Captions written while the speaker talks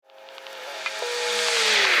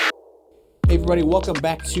everybody. Welcome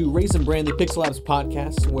back to Raisin Brand, the Pixel Labs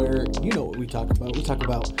podcast, where you know what we talk about. We talk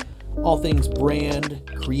about all things brand,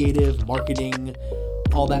 creative, marketing,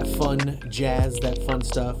 all that fun jazz, that fun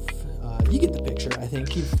stuff. You get the picture, I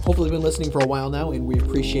think. You've hopefully been listening for a while now, and we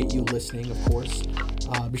appreciate you listening, of course.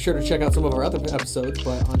 Be sure to check out some of our other episodes,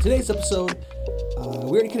 but on today's episode, we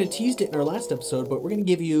already kind of teased it in our last episode, but we're going to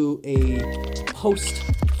give you a post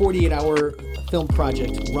 48-hour film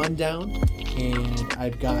project rundown, and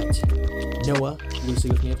I've got Noah Lucy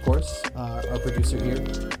with me, of course, our producer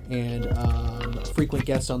here, and frequent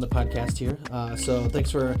guest on the podcast here. So thanks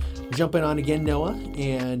for jumping on again, Noah,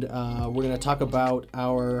 and we're going to talk about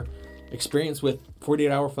our experience with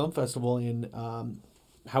 48-Hour Film Festival and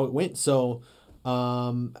how it went. So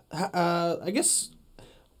I guess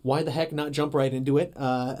why the heck not jump right into it?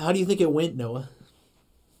 How do you think it went, Noah?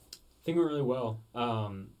 I think it went really well.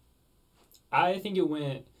 I think it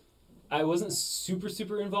went... I wasn't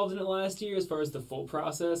super involved in it last year as far as the full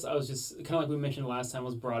process. I was just, kind of like we mentioned last time,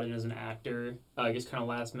 was brought in as an actor. I guess kind of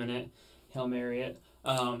last minute, Hail Mary it.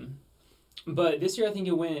 But this year I think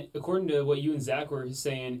it went, according to what you and Zach were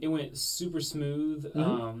saying, it went super smooth.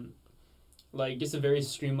 Mm-hmm. Like just a very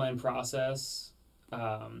streamlined process.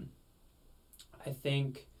 I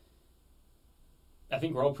think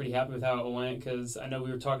we're all pretty happy with how it went, because I know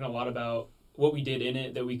we were talking a lot about what we did in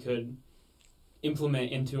it that we could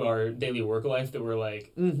implement into our daily work life, that we're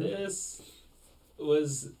like, this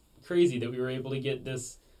was crazy that we were able to get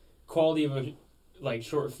this quality of a like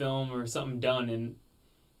short film or something done in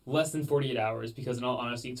less than 48 hours, because in all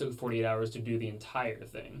honesty it took 48 hours to do the entire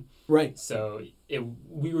thing. Right. So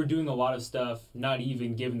we were doing a lot of stuff not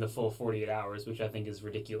even given the full 48 hours, which I think is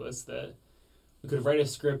ridiculous, that we could write a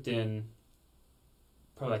script in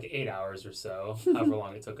probably like 8 hours or so, however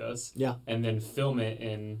long it took us. Yeah. And then film it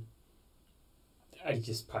in, I'd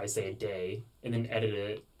just probably say a day, and then edit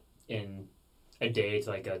it in a day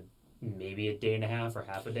to like maybe a day and a half or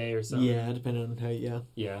half a day or something. Yeah, depending on how. Yeah.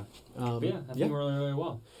 Yeah. I think we're really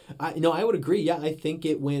well. I would agree. Yeah, I think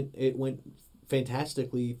it went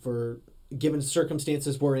fantastically for given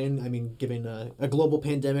circumstances we're in. I mean, given a global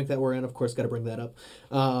pandemic that we're in, of course, got to bring that up.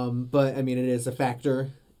 But I mean, it is a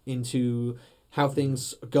factor into how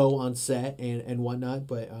things go on set and whatnot.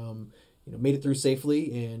 But made it through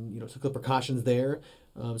safely, and took the precautions there.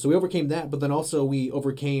 So we overcame that, but then also we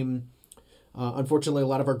overcame. Unfortunately, a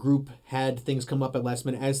lot of our group had things come up at last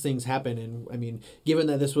minute, as things happen. And I mean, given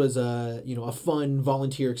that this was a fun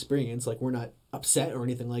volunteer experience, like, we're not upset or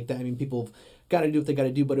anything like that. I mean, people have got to do what they got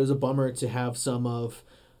to do, but it was a bummer to have some of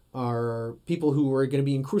our people who were going to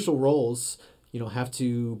be in crucial roles, have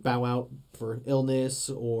to bow out for illness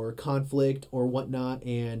or conflict or whatnot.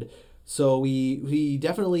 And so we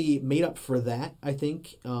definitely made up for that, I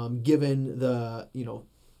think, given the,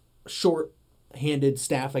 short-handed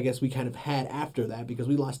staff, I guess, we kind of had after that, because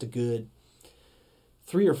we lost a good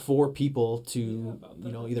 3 or 4 people to,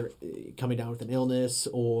 either coming down with an illness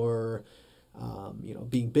or,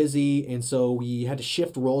 being busy. And so we had to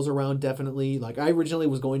shift roles around, definitely. Like, I originally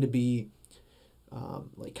was going to be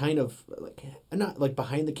not like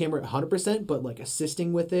behind the camera 100%, but like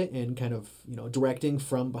assisting with it and kind of, directing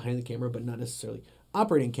from behind the camera, but not necessarily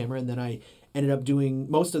operating camera. And then I ended up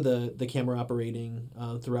doing most of the camera operating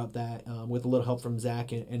throughout that, with a little help from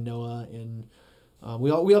Zach and Noah. And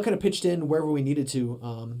we all kind of pitched in wherever we needed to.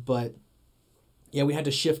 But yeah, we had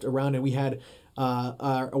to shift around, and we had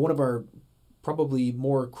one of our probably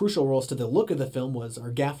more crucial roles to the look of the film was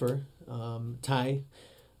our gaffer, Ty.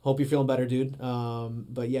 Hope you're feeling better, dude.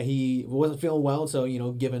 But yeah, he wasn't feeling well, so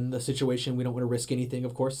given the situation, we don't want to risk anything,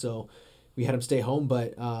 of course. So we had him stay home,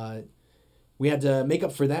 but we had to make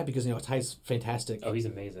up for that, because Ty's fantastic. Oh, he's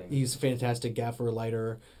amazing. He's a fantastic gaffer,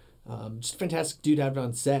 lighter, just a fantastic dude to have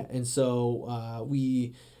on set. And so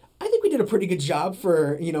I think we did a pretty good job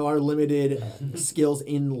for our limited skills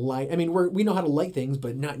in light. I mean, we know how to light things,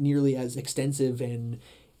 but not nearly as extensive and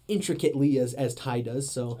intricately as Ty does.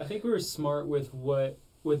 So I think we were smart with what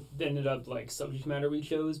ended up like subject matter we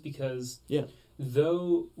chose, because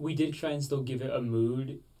though we did try and still give it a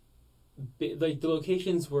mood, like the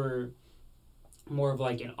locations were more of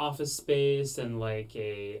like an office space and like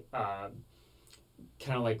a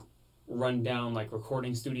kind of like run down like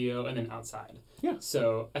recording studio, and then outside. Yeah.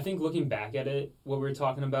 So I think looking back at it, what we were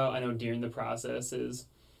talking about, I know during the process, is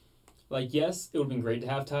like, yes, it would have been great to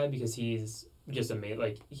have Ty, because he's just amazing.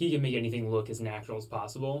 Like, he can make anything look as natural as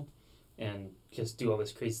possible and just do all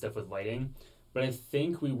this crazy stuff with lighting. But I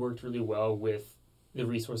think we worked really well with the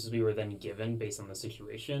resources we were then given based on the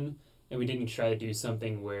situation, and we didn't try to do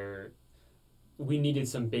something where we needed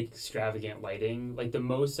some big extravagant lighting. Like, the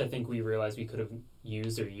most I think we realized we could have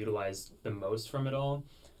used or utilized the most from it all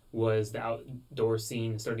was the outdoor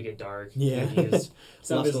scene started to get dark. Yeah. He used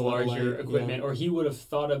some of Lost his a lot of larger light, equipment, or he would have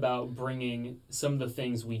thought about bringing some of the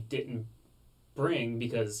things we didn't bring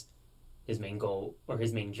because his main goal or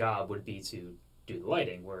his main job would be to do the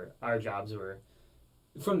lighting, where our jobs were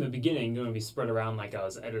from the beginning going to be spread around. Like I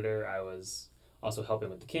was editor, I was also helping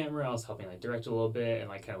with the camera, I was helping like direct a little bit, and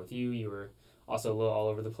like kind of with you were also a little all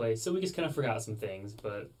over the place. So we just kind of forgot some things,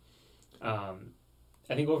 but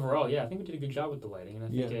I think overall, I think we did a good job with the lighting, and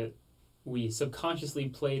I think we subconsciously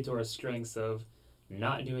played to our strengths of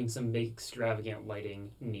not doing some big extravagant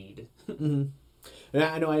lighting need. Mm-hmm.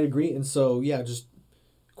 Yeah, I know, I agree. And so, just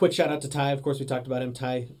quick shout out to Ty. Of course, we talked about him,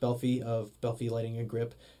 Ty Belfi of Belfi Lighting and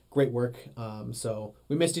Grip. Great work. So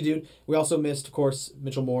we missed you, dude. We also missed, of course,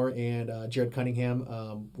 Mitchell Moore and Jared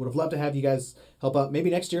Cunningham. Would have loved to have you guys help out. Maybe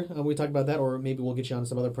next year we talk about that, or maybe we'll get you on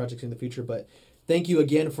some other projects in the future. But thank you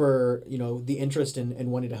again for the interest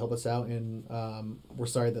and wanting to help us out. And we're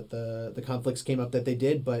sorry that the conflicts came up that they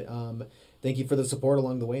did, but thank you for the support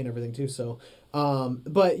along the way and everything too. So,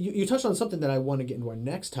 but you touched on something that I want to get into our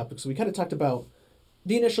next topic. So we kind of talked about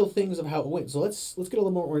the initial things of how it went. So let's get a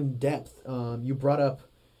little more in depth. You brought up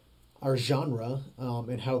our genre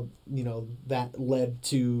and how that led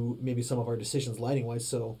to maybe some of our decisions lighting wise.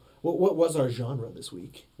 So what was our genre this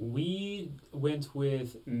week? We went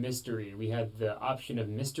with mystery. We had the option of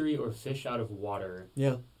mystery or fish out of water.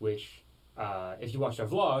 Yeah. Which, if you watched our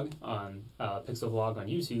vlog on Pixel Vlog on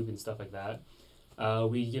YouTube and stuff like that,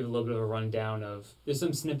 we give a little bit of a rundown of. There's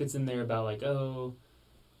some snippets in there about like,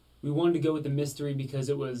 we wanted to go with the mystery because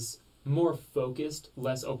it was more focused,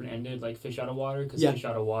 less open-ended, like fish out of water. Because fish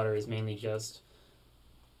out of water is mainly just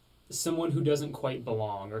someone who doesn't quite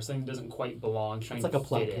belong, or something doesn't quite belong, trying to fit in.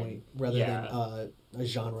 It's like a plot point rather than a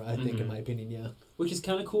genre, I think, in my opinion, yeah. Which is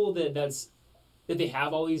kind of cool that they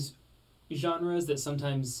have all these genres that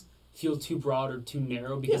sometimes feel too broad or too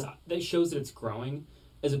narrow, because that shows that it's growing,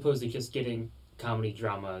 as opposed to just getting comedy,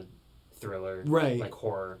 drama, thriller, like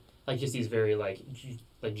horror. Like just these very like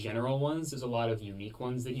general ones. There's a lot of unique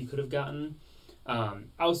ones that you could have gotten. I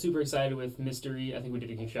was super excited with mystery. I think we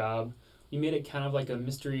did a good job. We made it kind of like a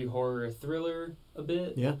mystery horror thriller a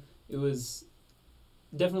bit. Yeah. It was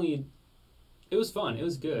definitely, it was fun. It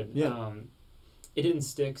was good. Yeah. It didn't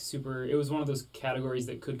stick super. It was one of those categories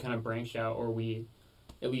that could kind of branch out, or we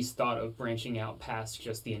at least thought of branching out past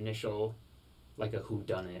just the initial, like a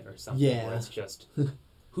whodunit or something. Yeah. Where it's just,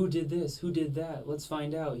 who did this? Who did that? Let's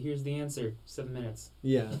find out. Here's the answer. 7 minutes.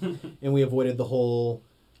 Yeah. And we avoided the whole,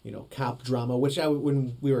 cop drama, which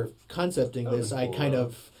when we were concepting this,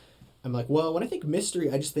 I'm like, well, when I think mystery,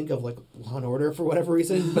 I just think of like Law and Order for whatever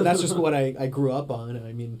reason. But that's just what I grew up on.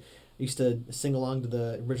 I mean, I used to sing along to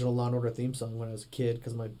the original Law and Order theme song when I was a kid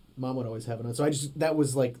because my mom would always have it on. So that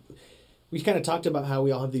was like, we kind of talked about how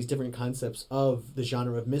we all have these different concepts of the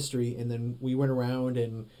genre of mystery. And then we went around,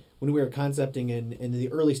 and when we were concepting in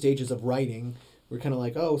the early stages of writing, we're kind of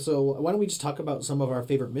like, so why don't we just talk about some of our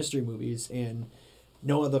favorite mystery movies? And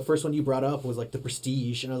Noah, the first one you brought up was like The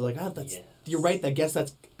Prestige, and I was like, you're right. I guess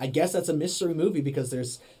that's a mystery movie because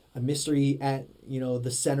there's a mystery at the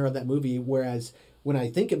center of that movie. Whereas when I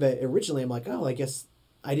think of it originally, I'm like, I guess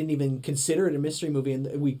I didn't even consider it a mystery movie.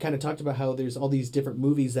 And we kind of talked about how there's all these different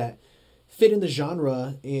movies that fit in the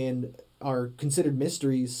genre and are considered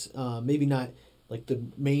mysteries. Maybe not like the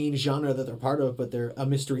main genre that they're part of, but a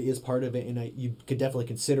mystery is part of it, and you could definitely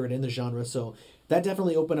consider it in the genre. So that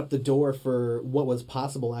definitely opened up the door for what was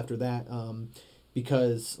possible after that,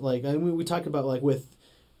 because we talked about like with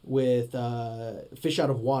Fish Out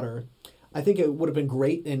of Water, I think it would have been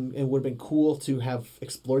great and would have been cool to have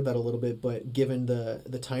explored that a little bit, but given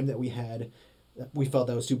the time that we had, we felt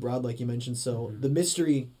that was too broad, like you mentioned. So the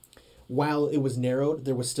mystery, while it was narrowed,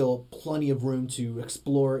 there was still plenty of room to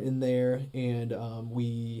explore in there. And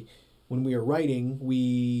when we were writing,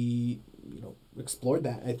 we explored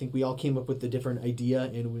that. I think we all came up with a different idea,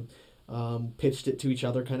 and we pitched it to each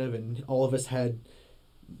other kind of, and all of us had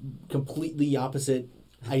completely opposite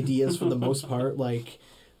ideas for the most part. Like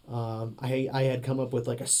I had come up with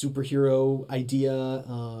like a superhero idea.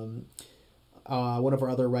 One of our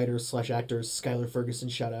other writers / actors, Skylar Ferguson,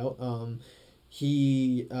 shout out.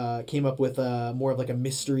 He came up with more of like a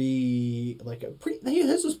mystery,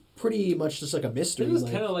 his was pretty much just like a mystery. It was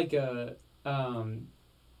kind of like a, I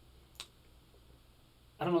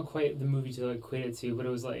don't know quite the movie to equate it to, but it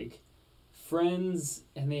was like friends,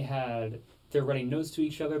 and they're writing notes to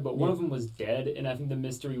each other, but one of them was dead, and I think the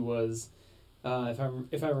mystery was,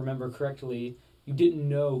 if I remember correctly, you didn't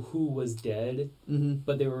know who was dead,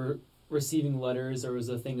 but they were receiving letters. There was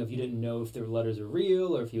a thing of you didn't know if their letters were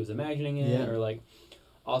real or if he was imagining it, or like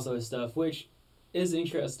all sort of stuff, which is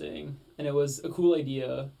interesting, and it was a cool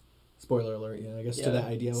idea. Spoiler alert, yeah, I guess to Yeah, that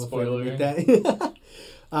idea. spoiler. Make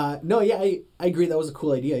that. No, yeah, I agree. That was a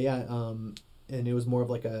cool idea. Yeah, and it was more of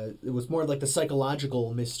like the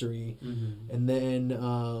psychological mystery. Mm-hmm. And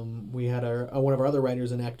then we had our one of our other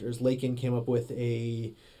writers and actors, Lakin, came up with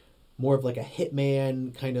a more of like a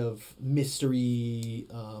hitman kind of mystery,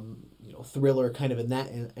 thriller kind of in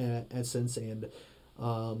that essence. And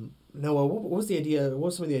Noah, what was the idea? What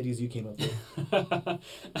were some of the ideas you came up with?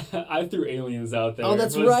 I threw aliens out there. Oh,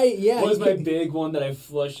 that's right. Yeah, what was my big one that I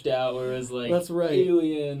flushed out? Where it was like, that's right.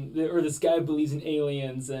 Alien, or this guy believes in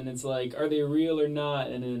aliens, and it's like, are they real or not?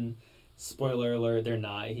 And then, spoiler alert, they're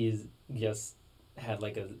not. He's just had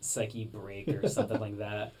like a psyche break or something like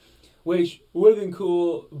that, which would have been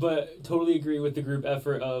cool. But totally agree with the group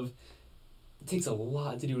effort of. It takes a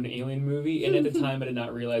lot to do an alien movie, and at the time I did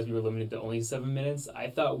not realize we were limited to only 7 minutes.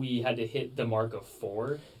 I thought we had to hit the mark of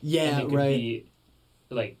 4. Yeah, and it could right. be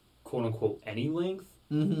like quote unquote any length.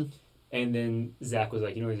 Mm-hmm. And then Zach was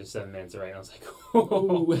like, "You know, these are 7 minutes, right?" And I was like,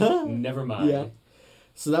 "Oh, never mind." Yeah.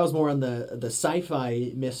 So that was more on the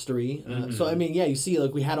sci-fi mystery. Mm-hmm. So I mean, yeah, you see,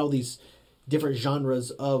 like we had all these different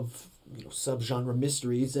genres of subgenre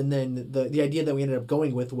mysteries, and then the idea that we ended up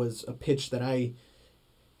going with was a pitch that I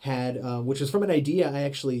had, which was from an idea I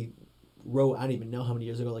actually wrote, I don't even know how many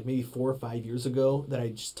years ago, like maybe 4 or 5 years ago, that I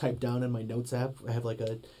just typed down in my notes app. I have like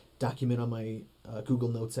a document on my Google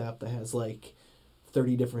Notes app that has like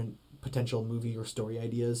 30 different potential movie or story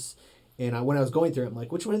ideas. And when I was going through it, I'm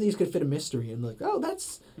like, which one of these could fit a mystery? And like, oh,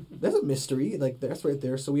 that's a mystery. Like, that's right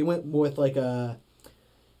there. So we went with like a,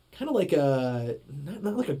 kind of like a,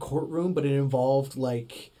 not like a courtroom, but it involved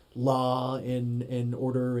like law and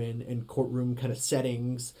order and courtroom kind of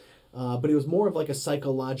settings, but it was more of like a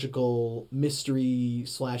psychological mystery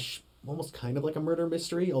 / almost kind of like a murder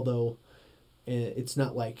mystery, although it's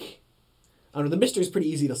not like, I don't know, the mystery is pretty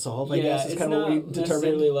easy to solve. I guess is kind of what we determined.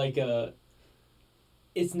 Necessarily like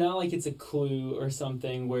it's not like it's a Clue or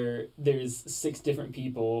something where there's 6 different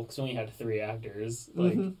people because we only had 3 actors,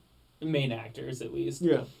 like main actors at least.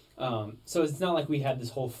 Yeah. So it's not like we had this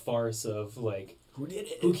whole farce of like. Who did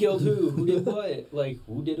it? Who killed who? Who did what? Like,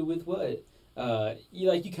 who did it with what?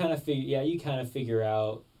 You kind of figure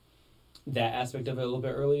out that aspect of it a little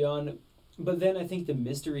bit early on, but then I think the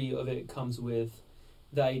mystery of it comes with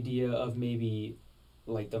the idea of maybe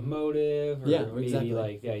like the motive, or maybe exactly.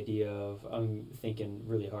 like the idea of I'm thinking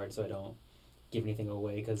really hard so I don't give anything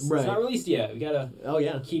away because Right. it's not released yet. We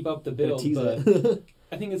gotta keep up the build, but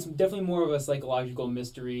I think it's definitely more of a psychological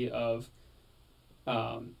mystery of.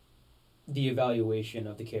 The evaluation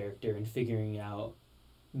of the character and figuring out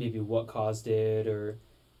maybe what caused it, or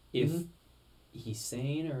if he's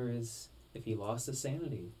sane, or if he lost his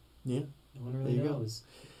sanity. Yeah. No one really knows.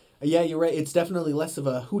 Yeah, you're right. It's definitely less of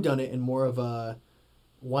a whodunit and more of a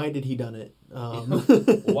why did he done it?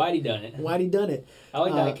 Why'd he done it? Why'd he done it? I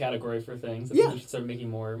like that category for things. I think we should start making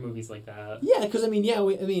more movies like that. Yeah, because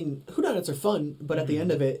whodunits are fun, but at the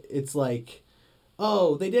end of it, it's like,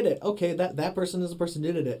 oh, they did it. Okay, that person is the person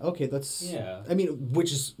who did it. Okay, that's... Yeah. I mean,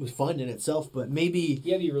 which is fun in itself, but maybe...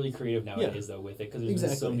 You have to be really creative nowadays, though, with it, because there's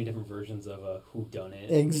been so many different versions of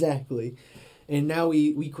whodunit. Exactly. And now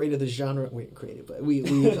we created the genre... We created, but we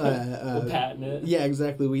we'll patent it. Yeah,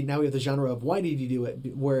 exactly. We have the genre of why did you do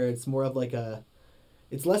it, where it's more of like a...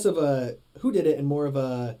 It's less of a who did it and more of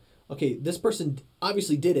a, okay, this person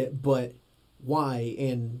obviously did it, but why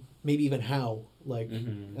and maybe even how, like,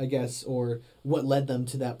 I guess, or what led them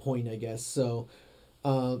to that point, I guess. So,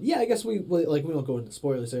 I guess we won't go into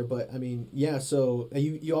spoilers there, but I mean, yeah, so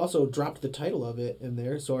you also dropped the title of it in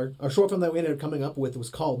there. So our short film that we ended up coming up with was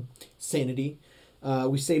called Sanity.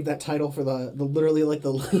 We saved that title for the literally like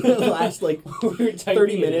the last like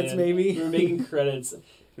 30 minutes maybe. We were making credits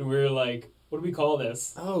and we were like, what do we call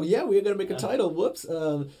this? Oh yeah, we were gonna make a title. Whoops.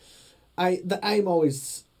 I'm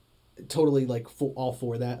always totally like all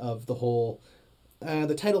for that of the whole.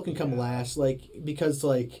 The title can come last, like because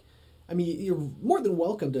like, I mean you're more than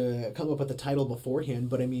welcome to come up with the title beforehand,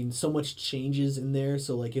 but I mean so much changes in there.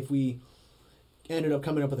 So like if we ended up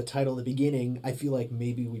coming up with a title at the beginning, I feel like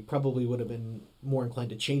maybe we probably would have been more inclined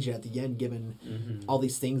to change it at the end, given all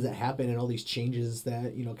these things that happen and all these changes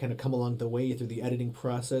that kind of come along the way through the editing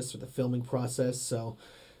process or the filming process. So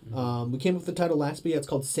we came up with the title last week. It's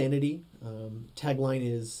called Sanity. Tagline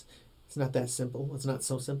is, it's not that simple. It's not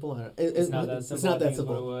so simple. It's not that simple. It's not that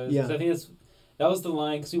simple. What it was. Yeah. I think that was the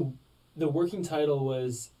line, because the working title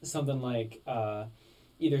was something like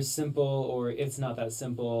either simple or it's not that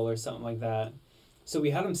simple or something like that. So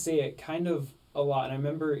we had him say it kind of a lot. And I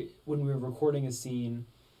remember when we were recording a scene,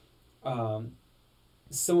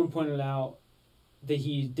 someone pointed out that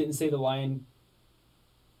he didn't say the line,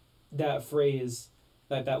 that phrase,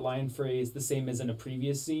 that line phrase the same as in a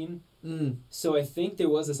previous scene. Mm. So I think there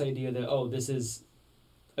was this idea that, oh, this is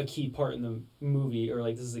a key part in the movie, or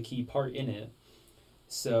like this is a key part in it.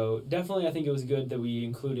 So definitely I think it was good that we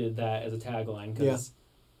included that as a tagline, because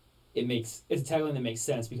it's a tagline that makes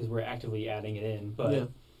sense because we're actively adding it in, but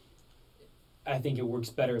I think it works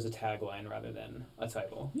better as a tagline rather than a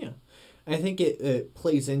title. Yeah. I think it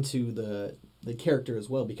plays into the character as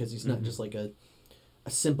well, because he's not just like a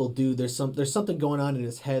simple dude. There's something going on in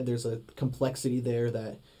his head. There's a complexity there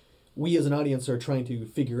that we as an audience are trying to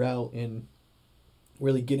figure out and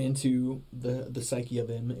really get into the psyche of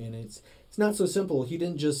him. And it's not so simple. He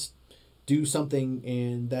didn't just do something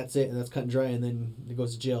and that's it, and that's cut and dry, and then he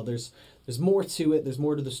goes to jail. There's more to it. There's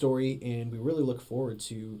more to the story, and we really look forward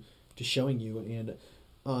to showing you. And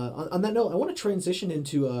on that note, I want to transition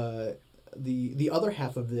into the other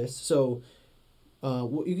half of this. So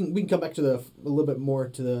we can come back to a little bit more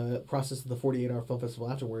to the process of the 48-hour film festival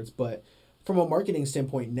afterwards. But from a marketing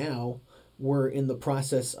standpoint, now we're in the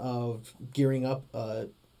process of gearing up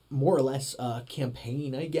more or less a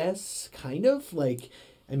campaign, I guess, kind of like.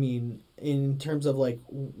 I mean, in terms of like,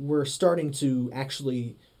 we're starting to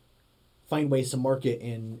actually find ways to market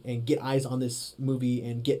and get eyes on this movie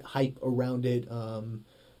and get hype around it.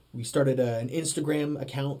 We started an Instagram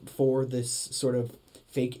account for this sort of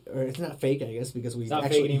fake, or it's not fake, I guess, because it's not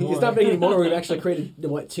fake anymore. We've actually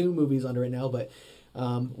created 2 movies under it now, but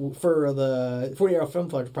for the 40-hour film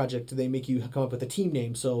project, they make you come up with a team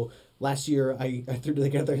name. So last year I threw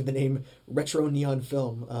together the name Retro Neon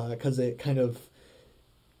Film, because it kind of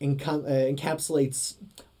encapsulates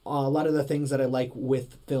a lot of the things that I like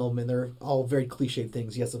with film, and they're all very cliched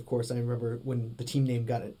things. Yes, of course, I remember when the team name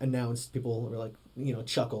got announced, people were like,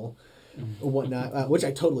 chuckle or whatnot, which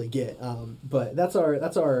I totally get. But that's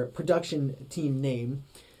our production team name,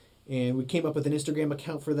 and we came up with an Instagram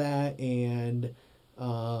account for that, and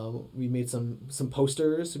we made some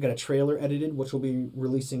posters. We got a trailer edited, which we'll be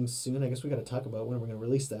releasing soon. I guess we got to talk about when we're going to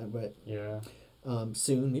release that, but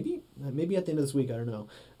soon, maybe at the end of this week, I don't know.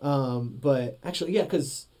 But actually, yeah,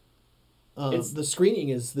 because the screening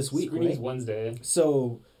is this week, screening right? is Wednesday.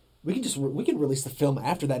 So we can release the film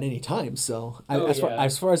after that anytime. So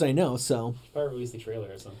as far as I know, so probably release the trailer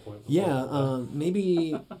at some point.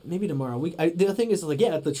 Maybe tomorrow. The thing is, like,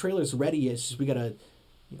 the trailer's ready. It's just we gotta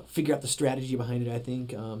figure out the strategy behind it, I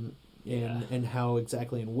think, and how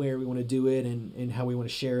exactly and where we want to do it, and how we want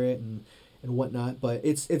to share it and whatnot. But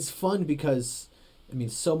it's fun because, I mean,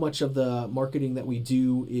 so much of the marketing that we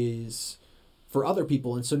do is for other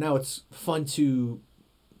people, and so now it's fun to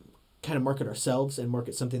kind of market ourselves and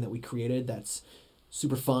market something that we created that's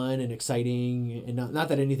super fun and exciting. And not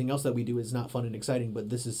that anything else that we do is not fun and exciting, but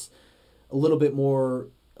this is a little bit more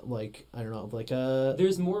like, I don't know, like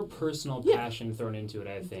there's more personal passion thrown into it,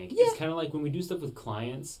 I think. It's kind of like when we do stuff with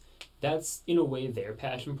clients, that's in a way their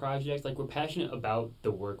passion project. Like, we're passionate about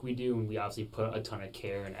the work we do, and we obviously put a ton of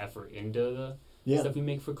care and effort into the stuff we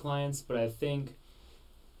make for clients. But I think,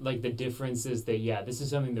 like, the difference is that this is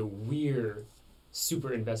something that we're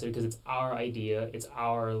super invested in because it's our idea, it's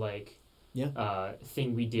our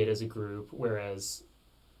thing we did as a group. Whereas,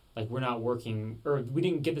 like, we're not working, or we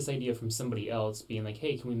didn't get this idea from somebody else being like,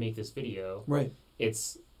 hey, can we make this video? Right.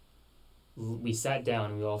 We sat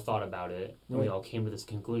down and we all thought about it, and we all came to this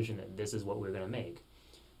conclusion that this is what we're going to make.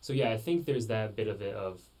 So I think there's that bit of it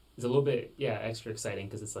it's a little bit extra exciting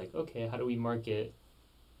because it's like, okay, how do we market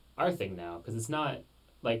our thing now? Because it's not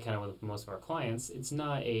like, kind of with most of our clients, it's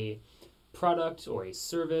not a product or a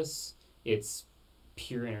service, it's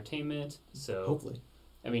pure entertainment. So hopefully.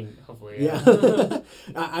 Yeah.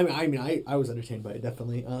 I was entertained by it,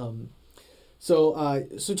 definitely. So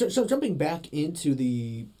jumping back into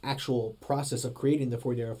the actual process of creating the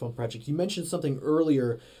 40-hour film project, you mentioned something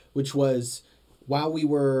earlier, which was, while we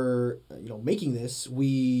were making this,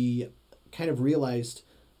 we kind of realized,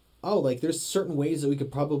 there's certain ways that we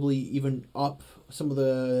could probably even up some of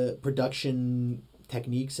the production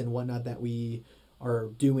techniques and whatnot that we are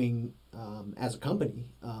doing as a company.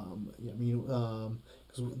 Because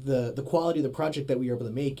the quality of the project that we were able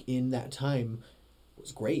to make in that time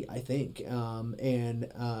was great, I think.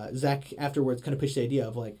 And Zach afterwards kind of pitched the idea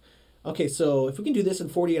of like, okay, so if we can do this in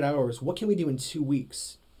 48 hours, what can we do in 2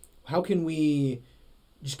 weeks? How can we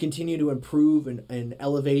just continue to improve and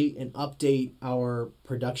elevate and update our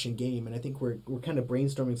production game? And I think we're kind of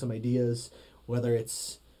brainstorming some ideas, whether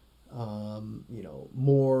it's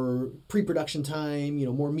more pre-production time,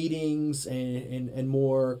 more meetings and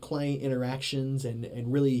more client interactions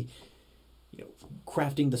and really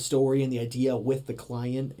crafting the story and the idea with the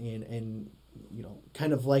client and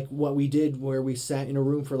kind of like what we did where we sat in a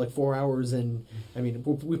room for like 4 hours. And I mean,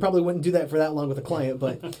 we probably wouldn't do that for that long with a client,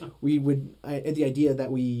 but we would, the idea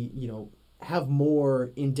that we, have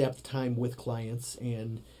more in-depth time with clients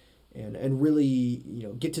and really,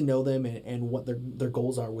 get to know them and what their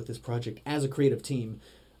goals are with this project as a creative team.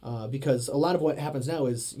 Because a lot of what happens now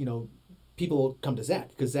is, people come to Zach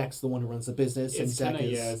because Zach's the one who runs the business. It's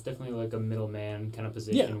it's definitely like a middleman kind of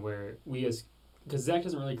position where because Zach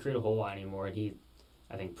doesn't really create a whole lot anymore, and he,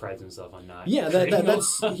 I think, prides himself on not. Yeah,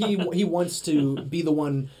 that's he wants to be the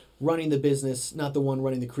one running the business, not the one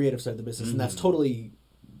running the creative side of the business, and that's totally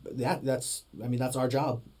that's our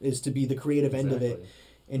job is to be the creative end of it.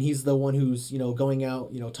 And he's the one who's, going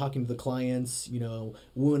out, talking to the clients,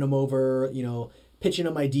 wooing them over, pitching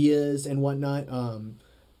them ideas and whatnot.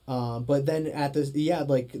 But then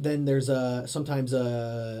then there's sometimes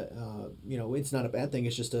it's not a bad thing.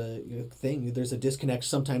 It's just a thing. There's a disconnect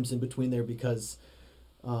sometimes in between there because,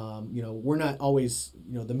 we're not always,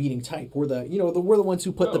 the meeting type. We're we're the ones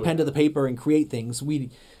who put the pen to the paper and create things. We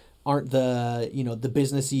aren't the the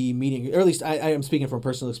businessy meeting, or at least I am speaking from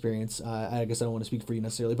personal experience. I guess I don't want to speak for you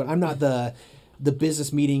necessarily, but I'm not the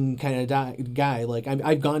business meeting kind of guy. Like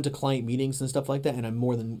I've gone to client meetings and stuff like that, and I'm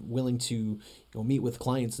more than willing to meet with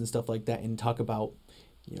clients and stuff like that and talk about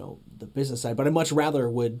the business side. But I much rather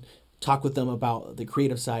would talk with them about the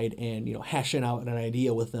creative side and hashing out an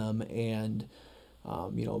idea with them and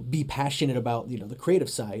be passionate about the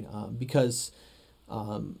creative side because.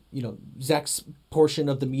 Zach's portion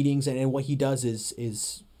of the meetings and what he does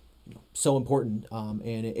is so important.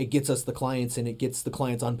 And it gets us the clients and it gets the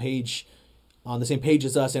clients on the same page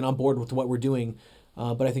as us and on board with what we're doing.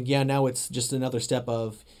 But I think, now it's just another step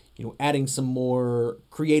of, adding some more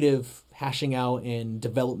creative hashing out and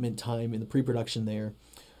development time in the pre-production there.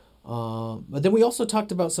 But then we also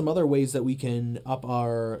talked about some other ways that we can up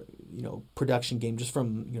our, production game just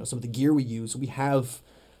from, some of the gear we use. We have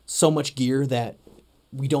so much gear that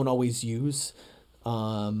we don't always use.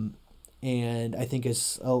 And I think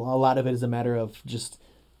it's a lot of it is a matter of just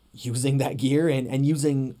using that gear and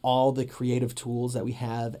using all the creative tools that we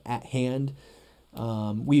have at hand.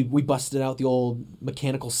 We busted out the old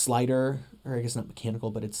mechanical slider, or I guess not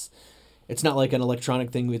mechanical, but it's not like an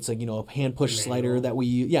electronic thing. It's like, a hand push slider that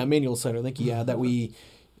manual slider. Thank you. Yeah. That we,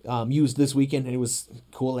 used this weekend, and it was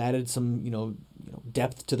cool. It added some,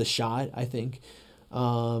 depth to the shot, I think.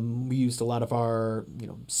 We used a lot of our,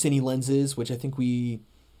 cine lenses, which I think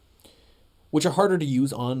which are harder to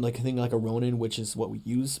use on like a thing like a Ronin, which is what we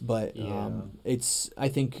use. But I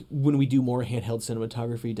think when we do more handheld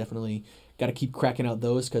cinematography, definitely got to keep cracking out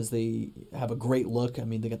those because they have a great look. I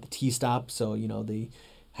mean, they got the T-stop, so they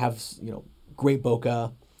have great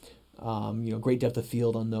bokeh, great depth of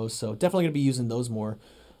field on those. So definitely gonna be using those more.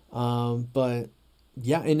 But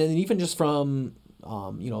yeah, and then even just from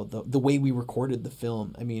the way we recorded the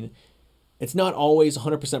film. I mean, it's not always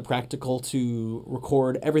 100% practical to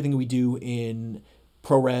record everything we do in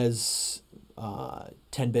ProRes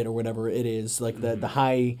 10-bit or whatever it is, like the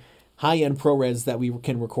high-end ProRes that we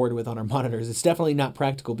can record with on our monitors. It's definitely not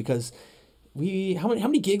practical because how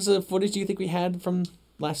many gigs of footage do you think we had from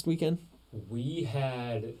last weekend? We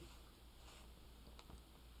had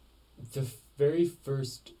the very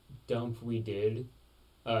first dump we did.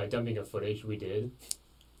 Dumping of footage we did.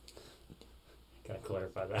 Gotta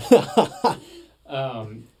clarify that.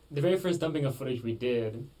 The very first dumping of footage we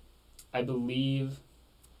did, I believe.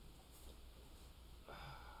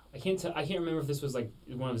 I can't remember if this was like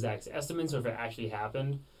one of Zach's estimates or if it actually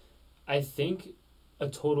happened. I think a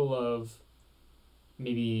total of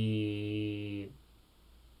maybe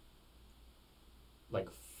like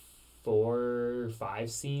 4 or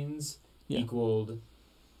 5 scenes equaled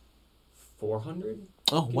 400.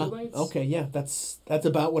 Oh gigabytes? Wow! Okay, yeah, that's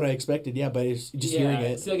about what I expected. Yeah, but it's just hearing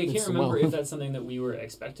it. See, like I can't remember if that's something that we were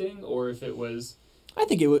expecting or if it was. I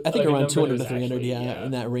think around 200 to 300. Actually,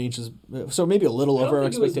 in that range is so maybe a little over our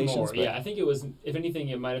expectations. But yeah, I think it was. If anything,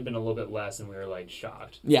 it might have been a little bit less, and we were like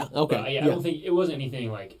shocked. Yeah. Okay. But, I don't think it wasn't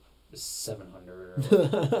anything like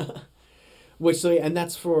 700. And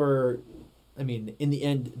that's for. I mean, in the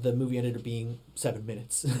end, the movie ended up being 7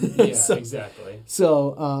 minutes. Yeah, so, exactly.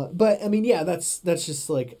 So, but I mean, yeah, that's just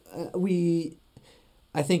like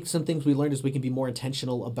I think some things we learned is we can be more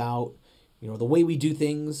intentional about, the way we do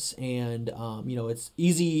things, and it's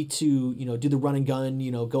easy to do the run and gun,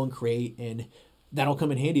 go and create, and that'll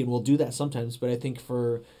come in handy, and we'll do that sometimes. But I think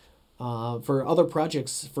for other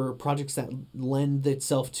projects, that lend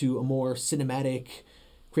itself to a more cinematic,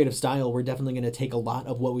 creative style, we're definitely going to take a lot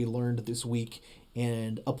of what we learned this week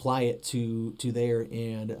and apply it to there,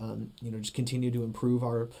 and just continue to improve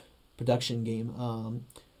our production game.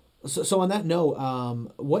 So on that note,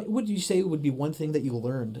 what would you say would be one thing that you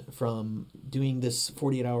learned from doing this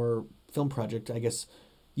 48-hour film project? I guess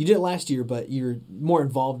you did it last year, but you're more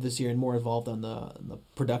involved this year and more involved on the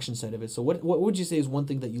production side of it. So what would you say is one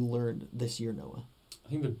thing that you learned this year, Noah? I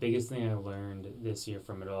think the biggest thing I learned this year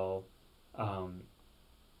from it all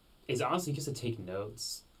is honestly just to take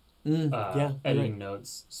notes, Yeah, editing right.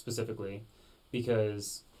 notes specifically,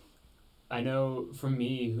 because I know for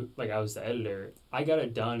me, like I was the editor, I got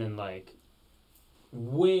it done in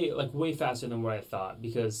way faster than what I thought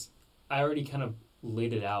because I already kind of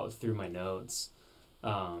laid it out through my notes,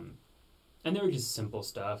 um, and they were just simple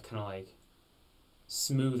stuff, kind of like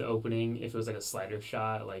smooth opening if it was like a slider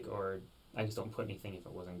shot, like or I just don't put anything if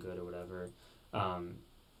it wasn't good or whatever. Um,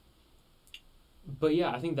 but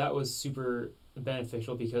yeah, I think that was super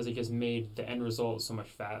beneficial because it just made the end result so much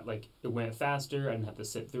like it went faster. I didn't have to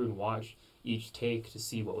sit through and watch each take to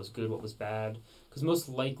see what was good, what was bad. Because most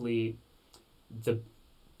likely, the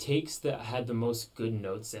takes that had the most good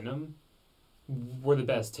notes in them were the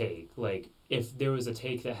best take. Like if there was a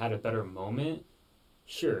take that had a better moment,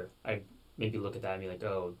 sure, I'd maybe look at that and be like,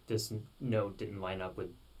 oh, this note didn't line up with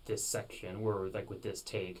this section or like with this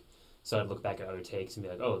take. So I'd look back at other takes and be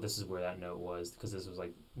like, oh, this is where that note was because this was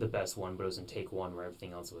like the best one, but it was in take one where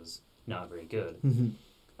everything else was not very good.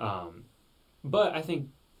 Mm-hmm. Um, but I think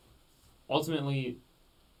ultimately,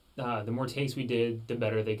 the more takes we did, the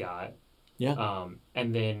better they got. Yeah.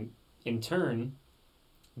 And then in turn,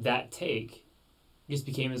 that take just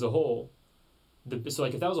became as a whole. So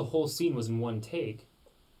like if that was a whole scene was in one take,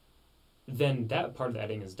 then that part of the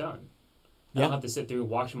editing is done. I don't have to sit through,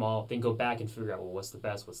 watch them all, then go back and figure out, well, what's the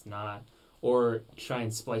best, what's not. Or try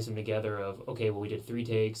and splice them together of, okay, well, we did 3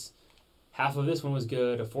 takes. Half of this one was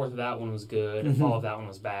good, a fourth of that one was good, and all of that one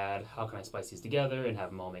was bad. How can I splice these together and have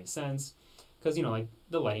them all make sense? Because, like,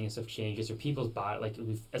 the lighting and stuff changes, or people's body, like,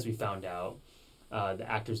 as we found out, the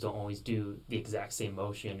actors don't always do the exact same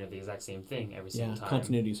motion or the exact same thing every single time.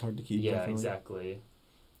 Continuity is hard to keep. Yeah, definitely. exactly.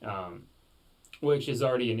 Which is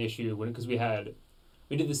already an issue because we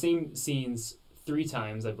did the same scenes 3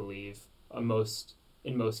 times, I believe, in most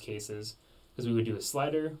cases, because we would do a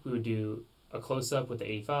slider, we would do a close up with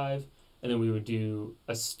the 85, and then we would do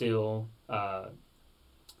a still, kind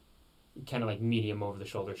of like medium over the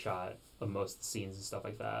shoulder shot of most of the scenes and stuff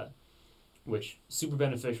like that, which super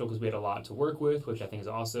beneficial because we had a lot to work with, which I think is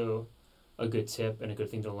also a good tip and a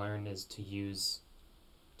good thing to learn is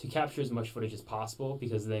to capture as much footage as possible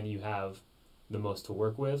because then you have the most to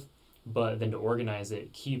work with. But then to organize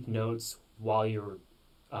it, keep notes while you're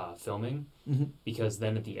filming, because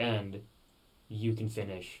then at the end, you can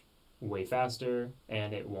finish way faster,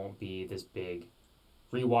 and it won't be this big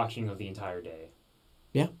rewatching of the entire day.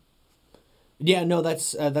 Yeah. Yeah, no,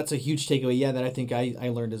 that's a huge takeaway. Yeah, that I think I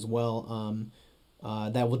learned as well.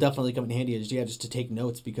 That will definitely come in handy is just to take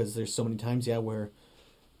notes because there's so many times where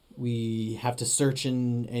we have to search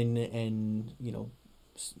and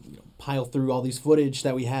pile through all these footage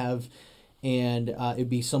that we have, and it'd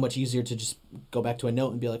be so much easier to just go back to a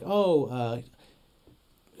note and be like,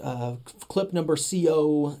 clip number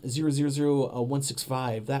CO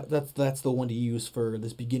 000165. That's the one to use for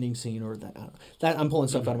this beginning scene or that I'm pulling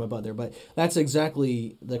stuff out of my butt there, but that's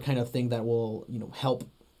exactly the kind of thing that will help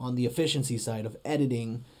on the efficiency side of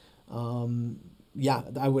editing. I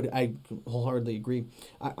wholeheartedly agree.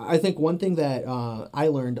 I think one thing that I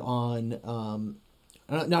learned on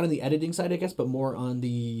not on the editing side, I guess, but more on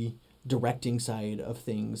the directing side of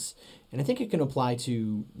things, and I think it can apply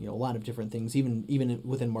to a lot of different things, even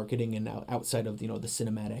within marketing and outside of the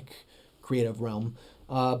cinematic creative realm.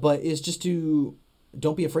 But is just to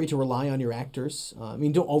don't be afraid to rely on your actors.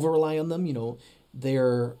 Don't over rely on them.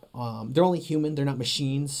 They're only human. They're not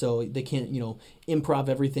machines, so they can't improv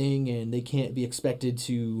everything, and they can't be expected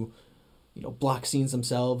to block scenes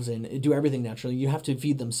themselves and do everything naturally. You have to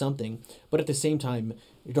feed them something, but at the same time,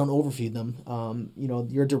 you don't overfeed them.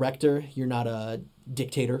 You're a director. You're not a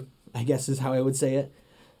dictator, I guess is how I would say it.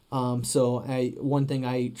 So one thing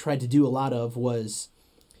I tried to do a lot of was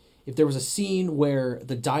if there was a scene where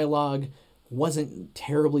the dialogue wasn't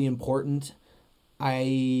terribly important,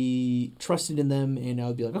 I trusted in them and I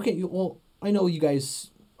would be like, okay, well, I know you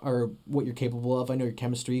guys are what you're capable of. I know your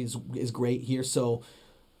chemistry is great here. So,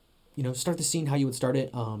 start the scene how you would start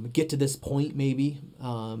it. Get to this point maybe.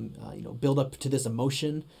 Build up to this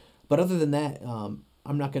emotion. But other than that,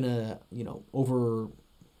 I'm not gonna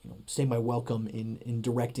say my welcome in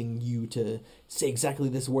directing you to say exactly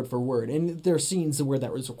this word for word. And there are scenes where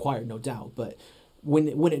that was required, no doubt. But when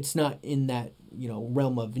it's not in that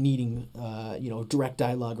realm of needing direct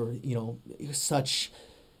dialogue or such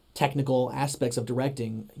technical aspects of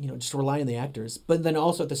directing, just rely on the actors. But then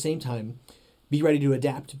also at the same time, be ready to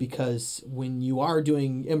adapt, because when you are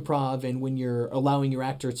doing improv and when you're allowing your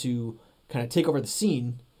actor to kind of take over the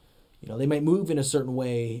scene, they might move in a certain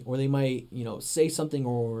way, or they might, say something,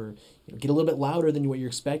 or get a little bit louder than what you're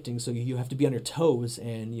expecting. So you have to be on your toes.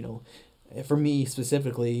 And, for me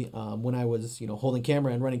specifically, when I was, holding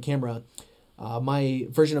camera and running camera, my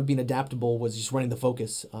version of being adaptable was just running the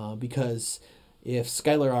focus, because if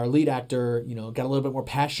Skylar, our lead actor, got a little bit more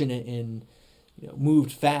passionate and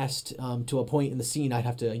moved fast to a point in the scene, I'd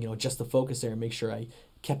have to adjust the focus there and make sure I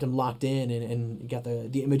kept him locked in and got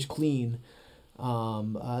the image clean.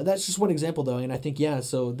 That's just one example though, and I think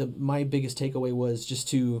so my biggest takeaway was just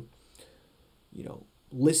to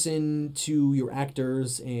listen to your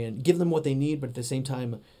actors and give them what they need, but at the same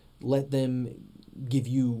time let them give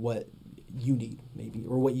you what you need, maybe,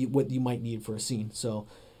 or what you might need for a scene. So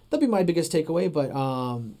that'd be my biggest takeaway. But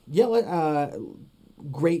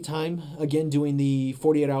great time again doing the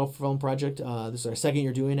 48-hour film project. This is our second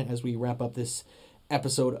year doing it as we wrap up this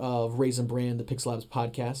episode of Raisin Brand, the Pixel Labs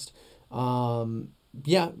podcast.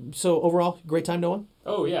 So overall, great time, Noah.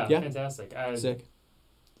 Oh yeah. Fantastic. Sick.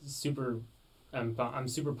 I'm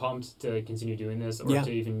super pumped to continue doing this, or to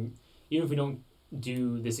even if we don't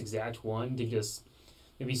do this exact one, to just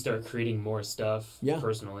maybe start creating more stuff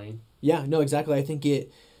personally. Yeah, no, exactly. I think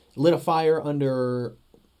it lit a fire under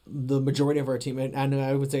the majority of our team, and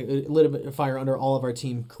I would say it lit a fire under all of our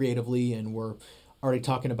team creatively, and we're already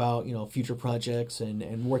talking about future projects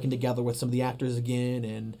and working together with some of the actors again,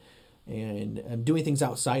 and doing things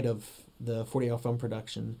outside of the 48-hour film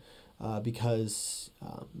production, because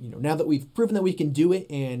now that we've proven that we can do it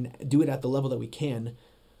and do it at the level that we can,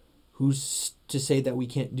 who's to say that we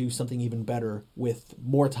can't do something even better with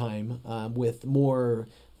more time, with more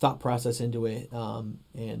thought process into it,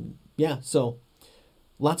 so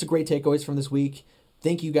lots of great takeaways from this week.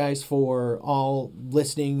 Thank you guys for all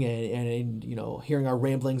listening and hearing our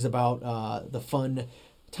ramblings about the fun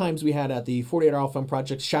times we had at the 48-hour film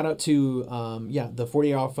project. Shout out to the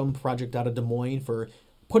 48-hour film project out of Des Moines for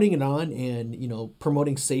putting it on and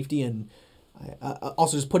promoting safety, and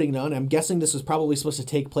also just putting it on. I'm guessing this was probably supposed to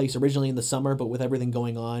take place originally in the summer, but with everything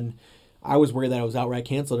going on, I was worried that it was outright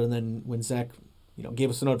canceled. And then when Zach gave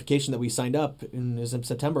us a notification that we signed up, and it was in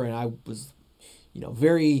September, and I was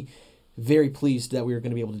very, very pleased that we were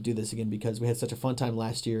going to be able to do this again, because we had such a fun time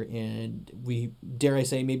last year, and we, dare I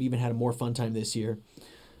say, maybe even had a more fun time this year.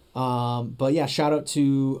 Shout out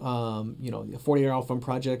to the 48-hour film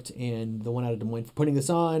project and the one out of Des Moines for putting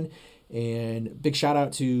this on, and big shout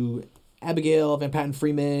out to Abigail Van Patten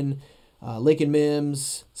Freeman, Lakin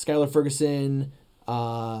Mims, Skylar Ferguson,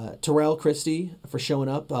 Terrell Christie for showing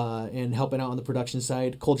up and helping out on the production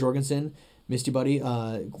side. Cole Jorgensen, missed you, buddy.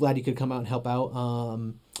 Glad you could come out and help out.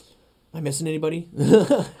 Am I missing anybody?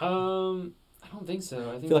 I don't think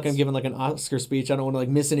so. I feel like I'm giving like an Oscar speech. I don't want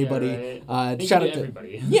to miss anybody. Yeah, right. Shout out to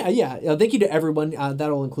everybody. Thank you to everyone.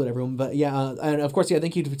 That'll include everyone. But and of course,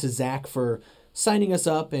 thank you to Zach for signing us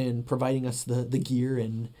up and providing us the gear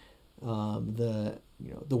and the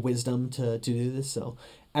wisdom to do this. So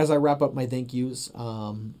as I wrap up my thank yous,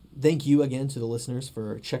 thank you again to the listeners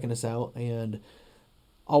for checking us out and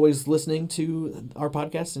always listening to our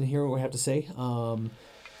podcast and hearing what we have to say.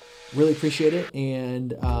 Really appreciate it,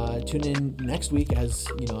 and tune in next week as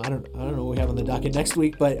I don't know what we have on the docket next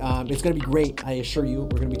week, but it's going to be great. I assure you,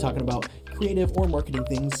 we're going to be talking about creative or marketing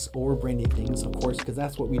things or branding things, of course, because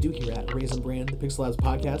that's what we do here at Raisin Brand, the Pixel Labs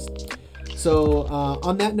podcast. So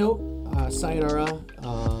on that note, sayonara.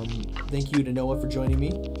 Thank you to Noah for joining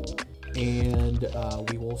me, and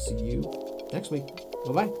we will see you next week.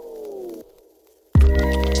 Bye-bye.